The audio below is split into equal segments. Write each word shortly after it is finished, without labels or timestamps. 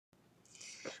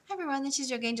Hi everyone, this is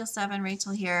Yoga Angel 7,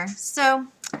 Rachel here. So,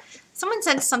 someone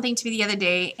said something to me the other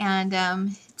day, and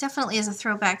it definitely is a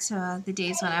throwback to the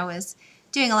days when I was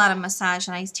doing a lot of massage,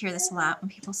 and I used to hear this a lot when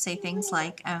people say things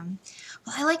like,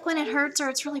 well, I like when it hurts or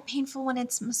it's really painful when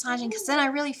it's massaging because then I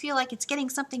really feel like it's getting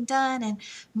something done and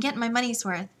I'm getting my money's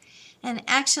worth. And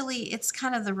actually, it's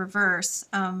kind of the reverse.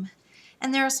 And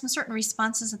there are some certain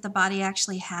responses that the body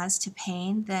actually has to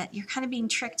pain that you're kind of being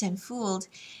tricked and fooled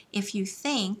if you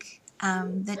think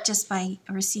that just by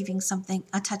receiving something,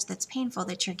 a touch that's painful,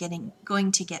 that you're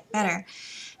going to get better.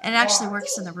 And it actually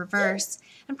works in the reverse.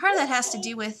 And part of that has to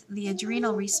do with the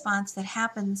adrenal response that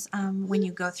happens when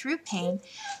you go through pain.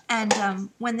 And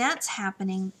when that's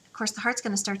happening, of course, the heart's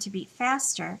going to start to beat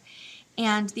faster.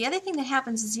 And the other thing that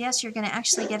happens is, yes, you're going to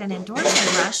actually get an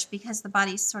endorphin rush because the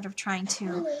body's sort of trying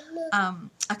to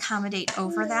accommodate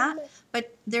over that.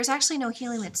 But there's actually no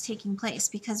healing that's taking place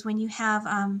because when you have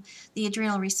the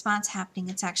adrenal response happening,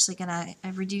 it's actually going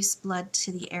to reduce blood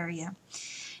to the area.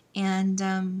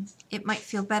 And it might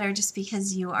feel better just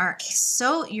because you are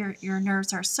so, your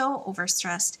nerves are so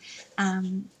overstressed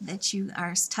that you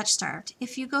are touch starved.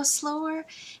 If you go slower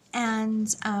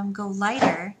and go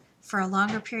lighter for a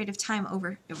longer period of time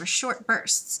over short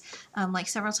bursts, like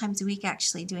several times a week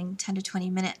actually, doing 10 to 20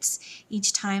 minutes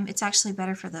each time, it's actually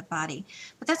better for the body.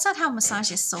 But that's not how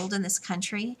massage is sold in this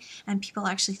country, and people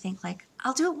actually think like,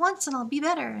 I'll do it once and I'll be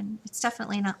better, and it's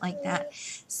definitely not like that.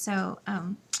 So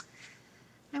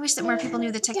I wish that more people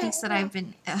knew the techniques that I've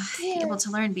been able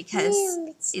to learn, because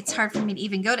it's hard for me to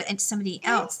even go to somebody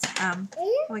else. Oh,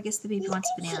 I guess the baby wants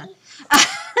a banana.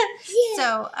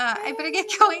 So I better get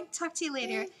going. Talk to you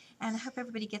later, and I hope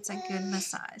everybody gets a good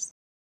massage.